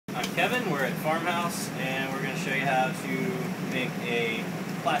I'm Kevin, we're at Farmhouse, and we're going to show you how to make a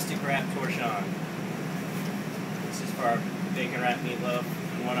plastic wrap torchon. This is for our bacon wrap meatloaf,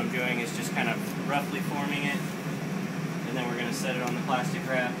 and what I'm doing is just kind of roughly forming it, and then we're going to set it on the plastic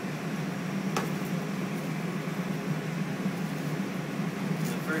wrap.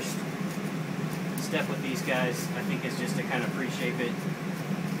 The first step with these guys, I think, is just to kind of pre-shape it,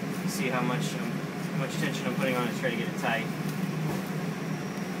 see how much tension I'm putting on it to try to get it tight.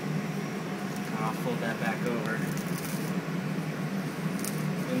 I'll fold that back over.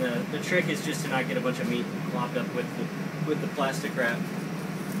 And the trick is just to not get a bunch of meat glopped up with the plastic wrap.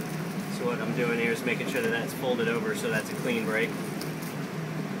 So what I'm doing here is making sure that that's folded over so that's a clean break.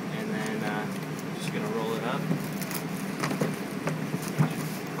 And then I'm just going to roll it up.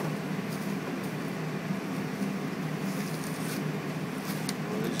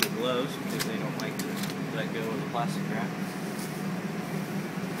 We'll lose your gloves because they don't like to let go of the plastic wrap.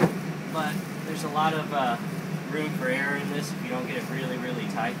 But there's a lot of room for error in this if you don't get it really, really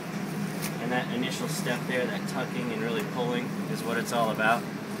tight. And that initial step there, that tucking and really pulling, is what it's all about.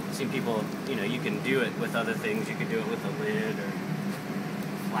 I've seen people, you can do it with other things. You could do it with a lid or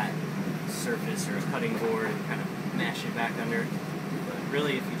a flat surface or a cutting board and kind of mash it back under. But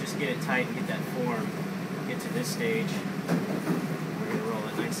really, if you just get it tight and get that form, get to this stage, we're going to roll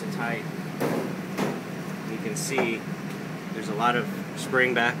it nice and tight. You can see there's a lot of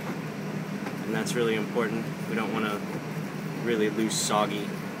spring back. And that's really important. We don't want to really loose, soggy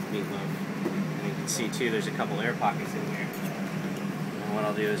meatloaf. And you can see too, there's a couple air pockets in here. And what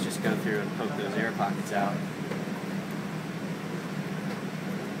I'll do is just go through and poke those air pockets out.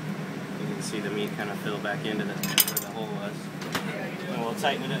 You can see the meat kind of fill back into where the hole was. And we'll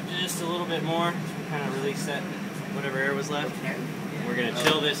tighten it up just a little bit more, kind of release that whatever air was left. And we're going to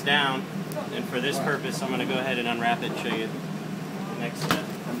chill this down. And for this purpose, I'm going to go ahead and unwrap it and show you the next step.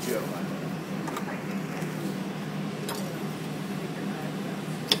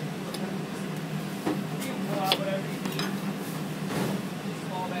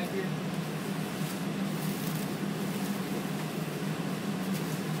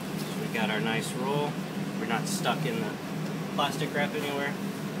 Got our nice roll. We're not stuck in the plastic wrap anywhere.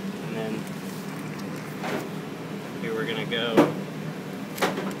 And then here we're going to go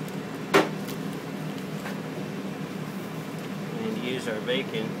and use our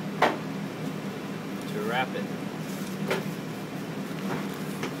bacon to wrap it.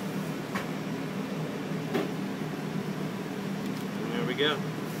 And there we go.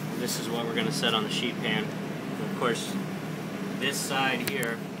 And this is what we're going to set on the sheet pan. And of course, this side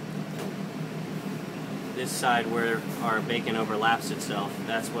here, this side where our bacon overlaps itself,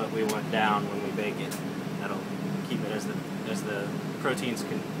 that's what we want down when we bake it. That'll keep it as the proteins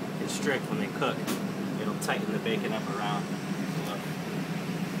can constrict when they cook. It'll tighten the bacon up around.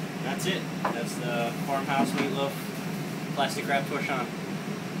 That's it. That's the Farmhouse meatloaf plastic wrap torchon.